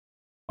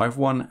Hi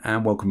everyone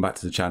and welcome back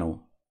to the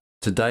channel.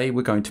 Today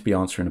we're going to be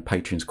answering a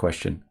patron's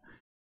question.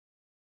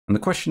 And the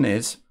question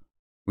is,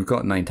 we've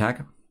got a name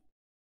tag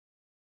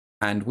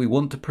and we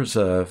want to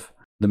preserve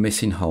the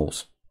missing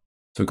holes.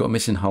 So we've got a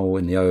missing hole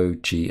in the O,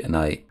 G and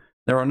A.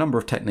 There are a number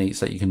of techniques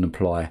that you can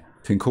apply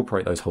to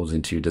incorporate those holes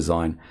into your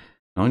design.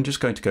 And I'm just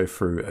going to go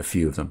through a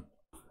few of them.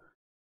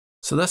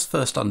 So let's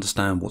first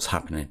understand what's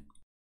happening.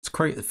 Let's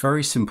create a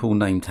very simple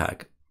name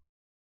tag,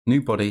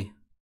 new body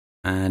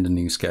and a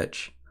new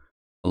sketch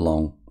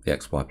along the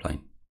XY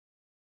plane.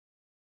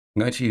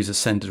 I'm going to use a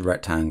centered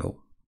rectangle.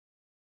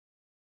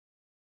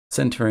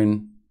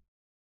 Centering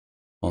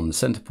on the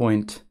center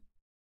point.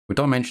 We'll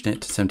dimension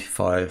it to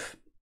 75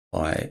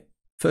 by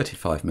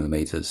 35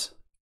 millimeters.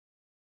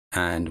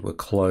 And we'll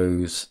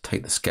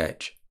take the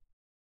sketch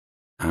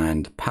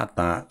and pad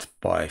that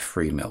by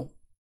 3 mil.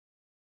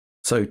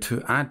 So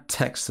to add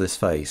text to this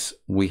face,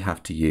 we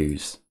have to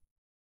use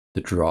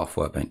the draft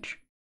workbench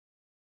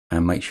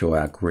and make sure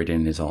our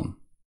gridding is on.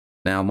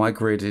 Now my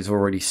grid is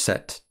already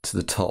set to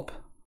the top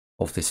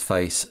of this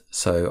face,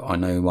 so I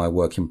know my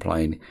working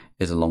plane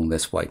is along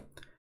this way.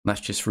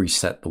 Let's just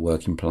reset the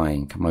working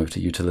plane, come over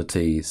to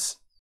utilities,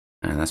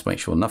 and let's make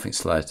sure nothing's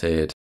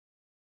selected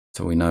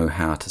so we know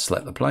how to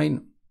select the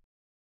plane.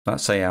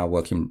 Let's say our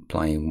working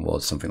plane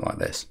was something like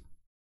this.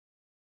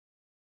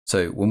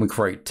 So when we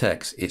create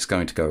text, it's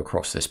going to go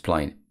across this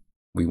plane.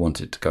 We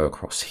want it to go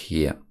across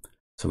here.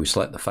 So we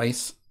select the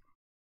face,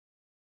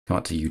 come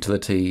up to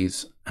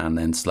utilities, and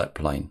then select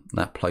plane.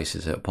 That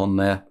places it upon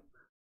there,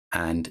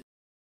 and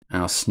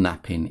our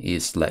snapping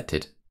is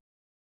selected.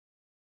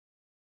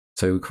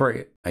 So we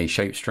create a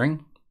shape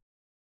string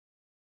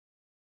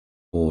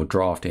or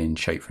draft in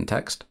shape from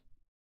text.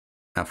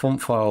 Our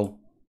font file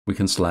we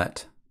can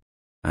select,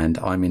 and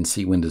I'm in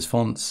C Windows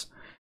fonts.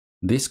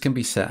 This can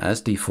be set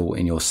as default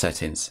in your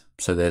settings.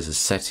 So there's a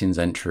settings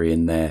entry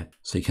in there,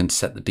 so you can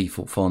set the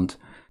default font.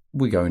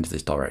 We go into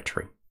this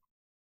directory.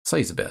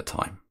 Saves a bit of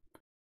time.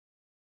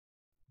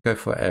 Go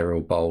for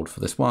Arial bold for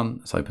this one.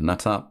 Let's open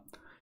that up.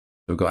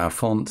 We've got our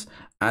font.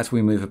 As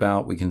we move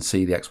about, we can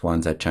see the X, Y,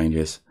 and Z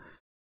changes.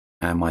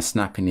 And my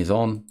snapping is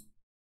on.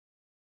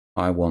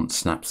 I want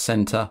snap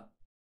center.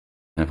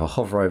 And if I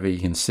hover over, you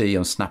can see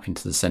I'm snapping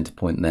to the center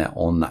point there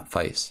on that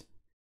face.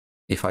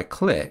 If I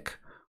click,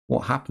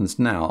 what happens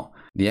now,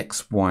 the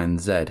X, Y, and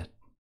Z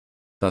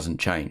doesn't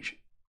change.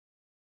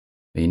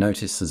 You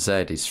notice the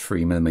Z is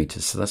 3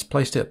 millimeters. So let's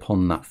place it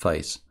upon that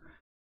face.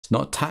 It's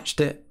not attached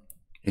it,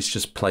 it's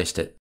just placed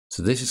it.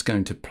 So this is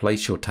going to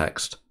place your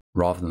text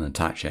rather than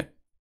attach it.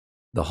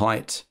 The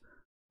height,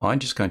 I'm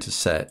just going to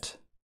set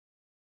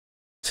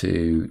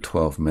to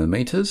 12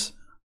 millimeters.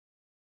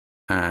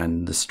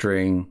 And the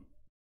string,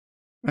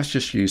 let's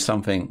just use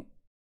something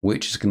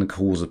which is going to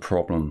cause a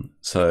problem.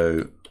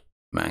 So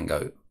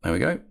mango, there we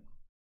go,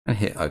 and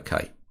hit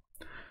OK.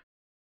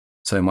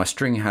 So my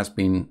string has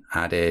been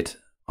added.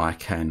 I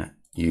can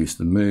use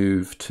the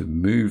move to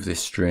move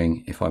this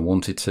string if I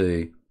wanted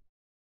to.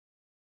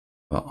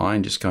 But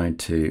I'm just going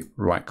to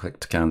right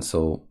click to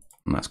cancel,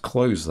 and let's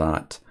close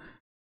that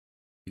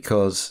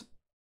because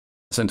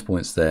the center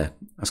point's there.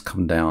 Let's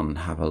come down and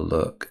have a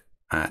look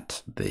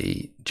at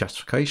the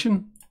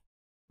justification.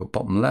 Go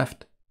bottom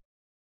left,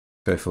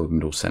 go for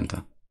middle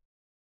center.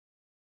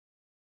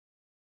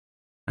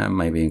 And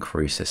maybe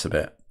increase this a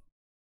bit.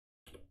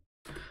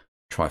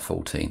 Try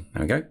 14,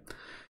 there we go.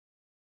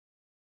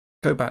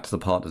 Go back to the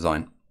part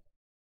design.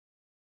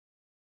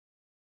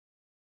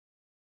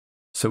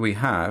 So we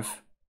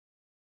have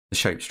the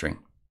shape string,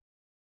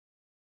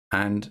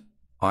 and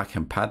I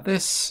can pad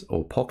this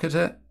or pocket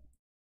it.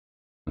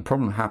 The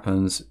problem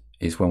happens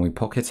is when we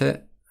pocket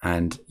it,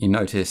 and you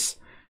notice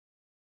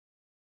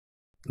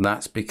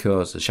that's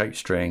because the shape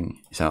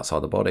string is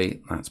outside the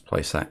body. Let's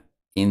place that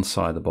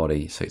inside the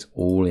body so it's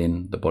all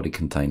in the body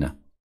container.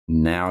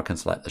 Now I can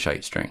select the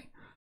shape string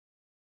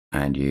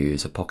and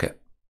use a pocket.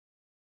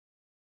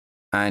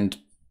 And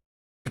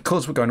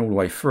because we're going all the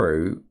way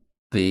through,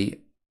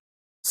 the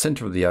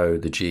center of the O,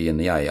 the G and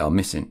the A are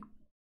missing.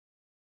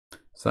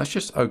 So let's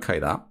just OK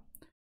that.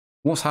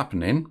 What's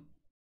happening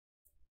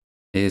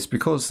is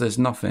because there's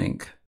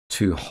nothing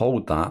to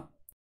hold that,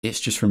 it's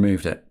just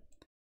removed it.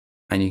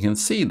 And you can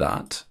see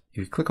that if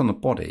you click on the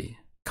body,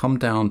 come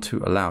down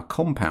to allow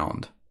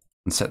compound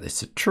and set this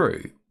to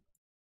true.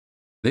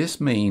 This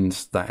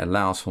means that it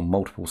allows for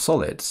multiple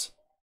solids.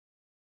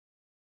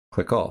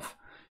 Click off.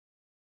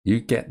 You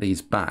get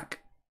these back.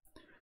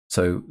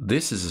 So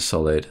this is a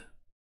solid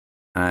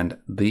and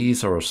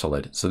these are a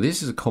solid. So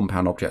this is a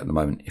compound object at the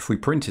moment. If we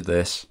printed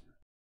this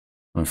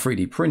on a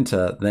 3D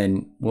printer,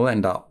 then we'll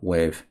end up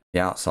with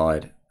the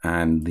outside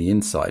and the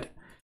inside.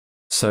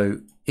 So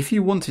if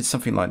you wanted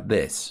something like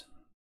this,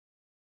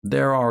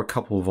 there are a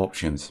couple of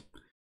options.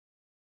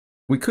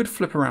 We could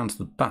flip around to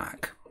the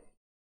back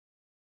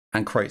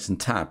and create some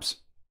tabs.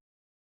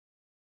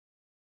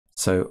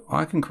 So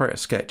I can create a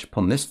sketch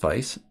upon this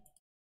face,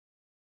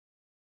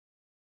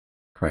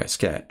 create a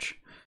sketch,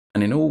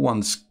 and in all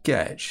one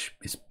sketch,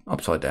 it's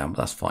upside down,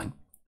 but that's fine.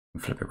 We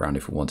can flip it around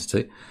if we wanted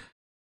to.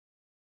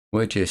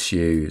 We'll just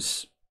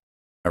use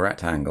a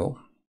rectangle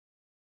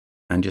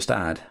and just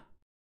add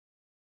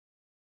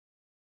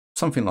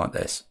something like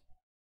this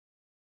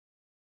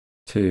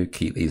to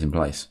keep these in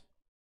place.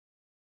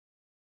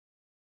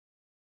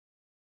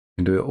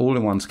 You can do it all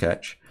in one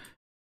sketch.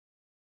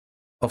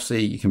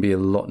 Obviously, you can be a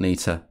lot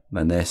neater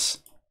than this.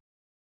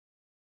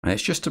 And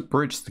it's just to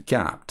bridge the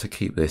gap to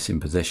keep this in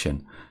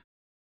position.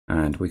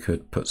 And we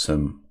could put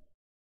some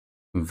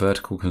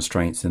vertical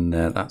constraints in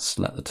there. That's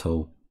select the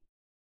tool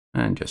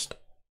and just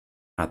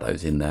add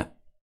those in there.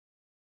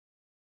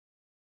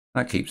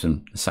 That keeps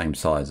them the same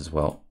size as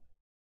well.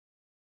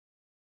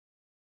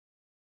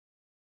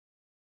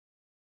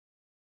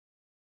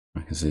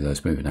 I can see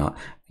those moving out.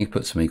 You can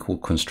put some equal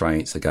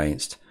constraints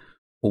against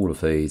all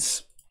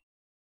these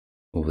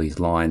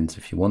lines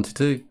if you wanted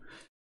to.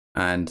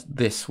 And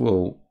this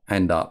will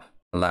end up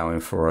allowing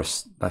for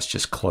us, let's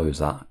just close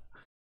that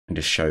and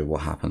just show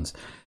what happens.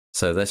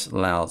 So this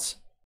allows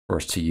for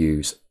us to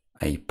use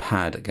a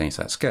pad against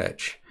that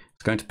sketch.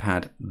 It's going to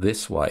pad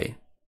this way.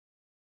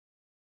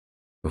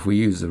 If we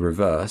use the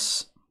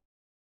reverse,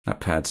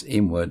 that pads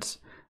inwards,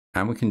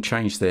 and we can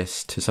change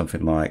this to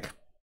something like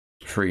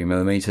 3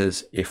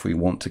 millimeters if we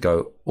want to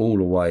go all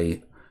the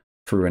way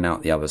through and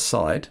out the other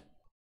side,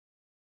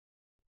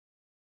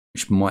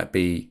 which might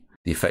be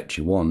the effect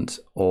you want,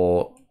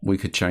 or we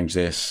could change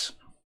this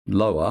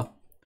lower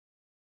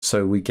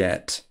so we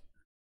get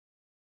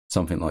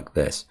something like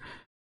this.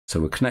 So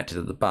we're connected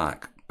at the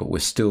back, but we're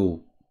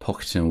still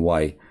pocketing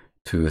away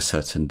to a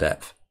certain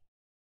depth.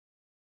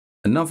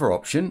 Another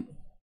option,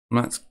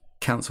 let's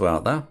cancel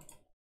out there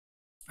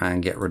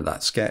and get rid of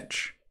that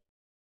sketch,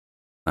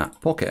 that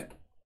pocket,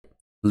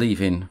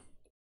 leaving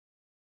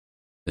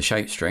the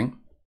ShapeString.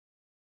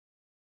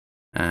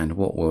 And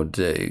what we'll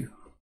do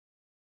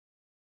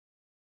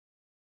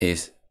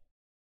is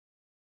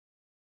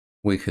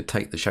we could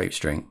take the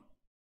ShapeString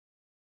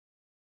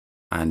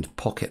and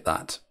pocket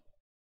that,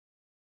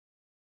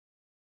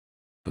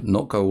 but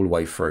not go all the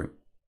way through.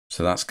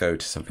 So let's go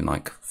to something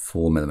like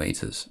 4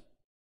 millimeters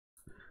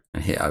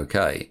and hit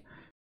OK.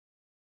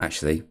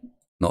 Actually,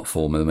 not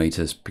 4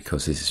 millimeters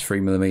because this is 3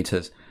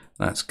 millimeters.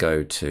 Let's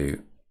go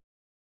to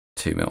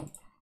 2 mil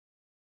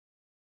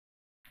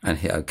and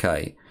hit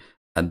OK.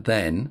 And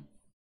then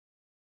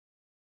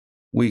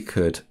we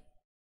could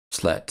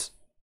select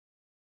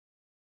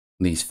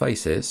these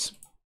faces,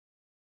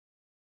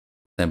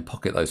 then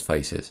pocket those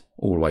faces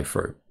all the way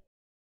through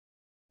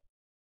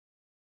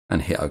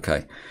and hit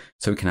OK.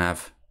 So we can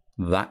have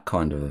that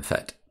kind of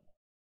effect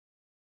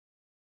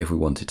if we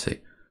wanted to.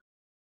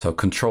 So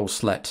Control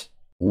select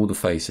all the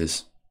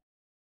faces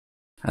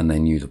and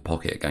then use a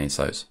pocket against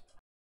those.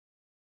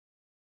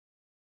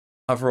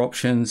 Other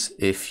options,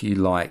 if you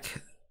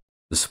like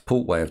the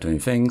support way of doing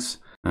things,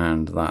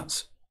 and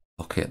that's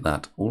pocket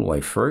that all the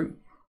way through.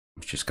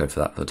 Let's just go for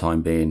that for the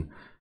time being.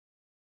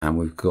 And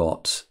we've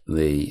got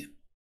the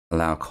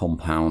allow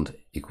compound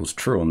equals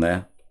true on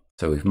there.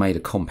 So we've made a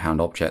compound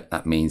object.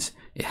 That means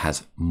it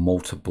has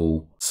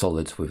multiple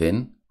solids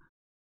within.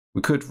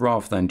 We could,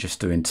 rather than just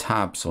doing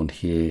tabs on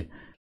here,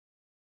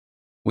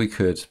 we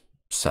could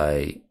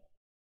say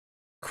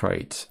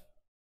create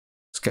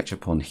sketch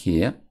upon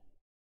here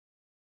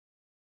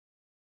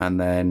and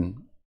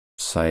then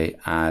say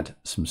add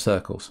some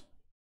circles.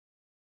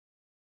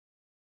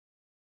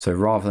 So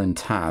rather than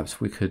tabs,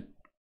 we could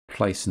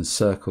place some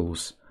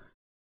circles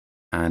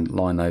and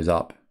line those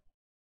up.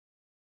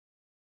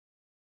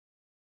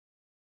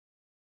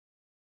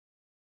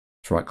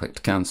 So right click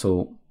to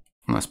cancel.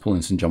 And let's pull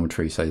in some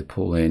geometry, say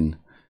pull in,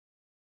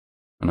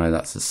 I know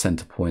that's the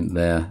center point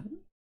there.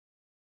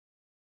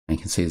 And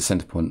you can see the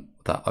center point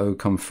of that O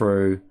come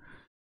through,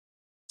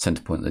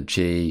 center point of the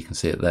G, you can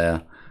see it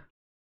there.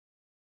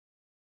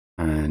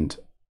 And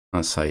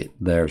let's say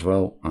there as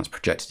well, let's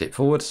projected it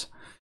forwards.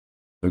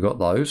 We've got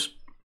those.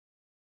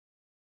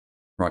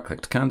 Right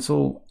click to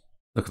cancel,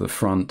 look at the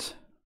front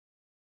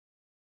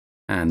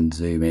and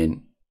zoom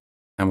in.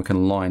 And we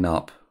can line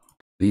up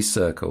these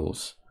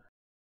circles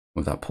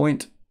with that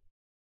point.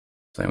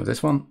 Same with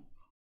this one.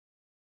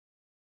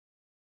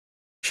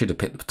 Should have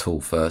picked the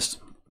tool first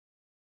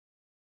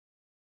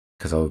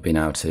because I would have been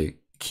able to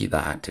keep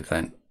that active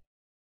then.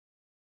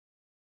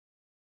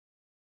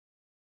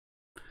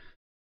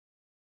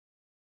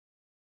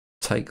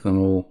 Take them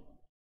all,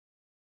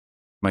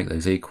 make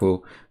those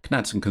equal. Can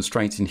add some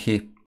constraints in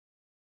here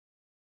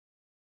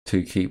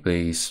to keep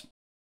these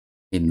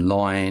in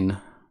line,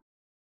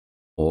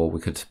 or we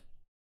could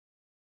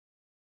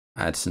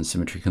add some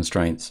symmetry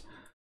constraints.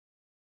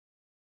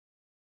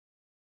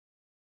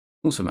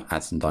 Also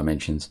add some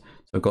dimensions.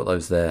 So I've got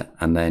those there,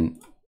 and then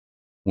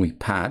we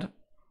pad,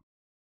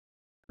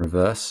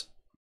 reverse,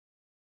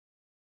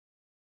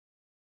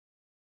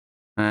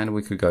 and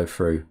we could go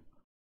through,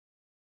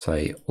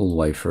 say all the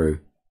way through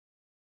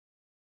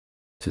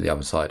to the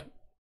other side.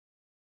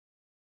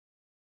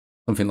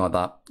 Something like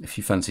that, if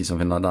you fancy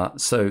something like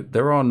that. So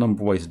there are a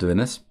number of ways of doing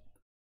this.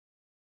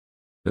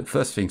 But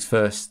first things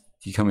first,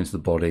 you come into the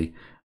body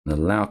and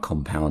allow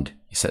compound,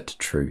 you set to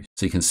true.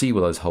 So you can see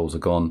where those holes are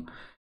gone,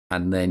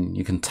 and then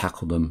you can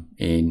tackle them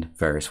in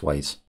various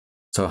ways.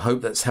 So I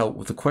hope that's helped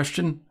with the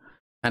question,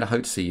 and I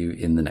hope to see you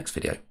in the next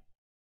video.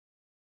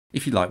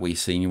 If you like what you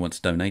see and you want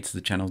to donate to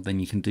the channel, then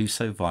you can do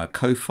so via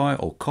Ko-Fi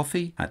or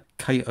Ko-Fi at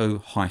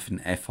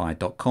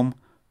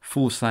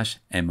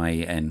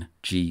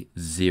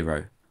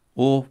ko-fi.com/MANG0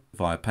 or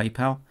via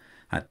PayPal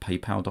at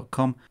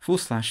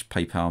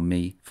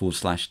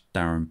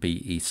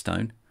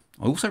paypal.com/paypalme/DarrenBEstone.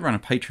 I also run a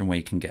Patreon where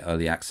you can get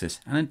early access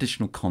and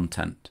additional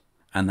content,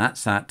 and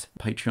that's at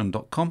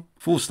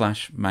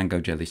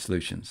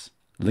patreon.com/MangoJellySolutions.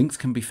 Links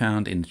can be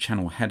found in the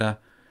channel header,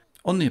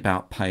 on the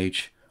About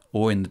page,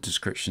 or in the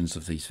descriptions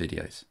of these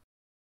videos.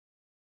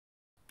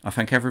 I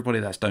thank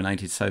everybody that's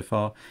donated so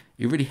far.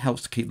 It really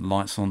helps to keep the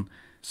lights on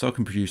so I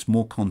can produce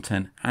more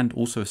content and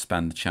also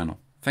expand the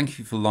channel. Thank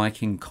you for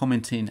liking,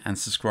 commenting and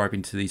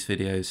subscribing to these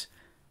videos,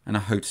 and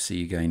I hope to see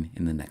you again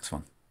in the next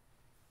one.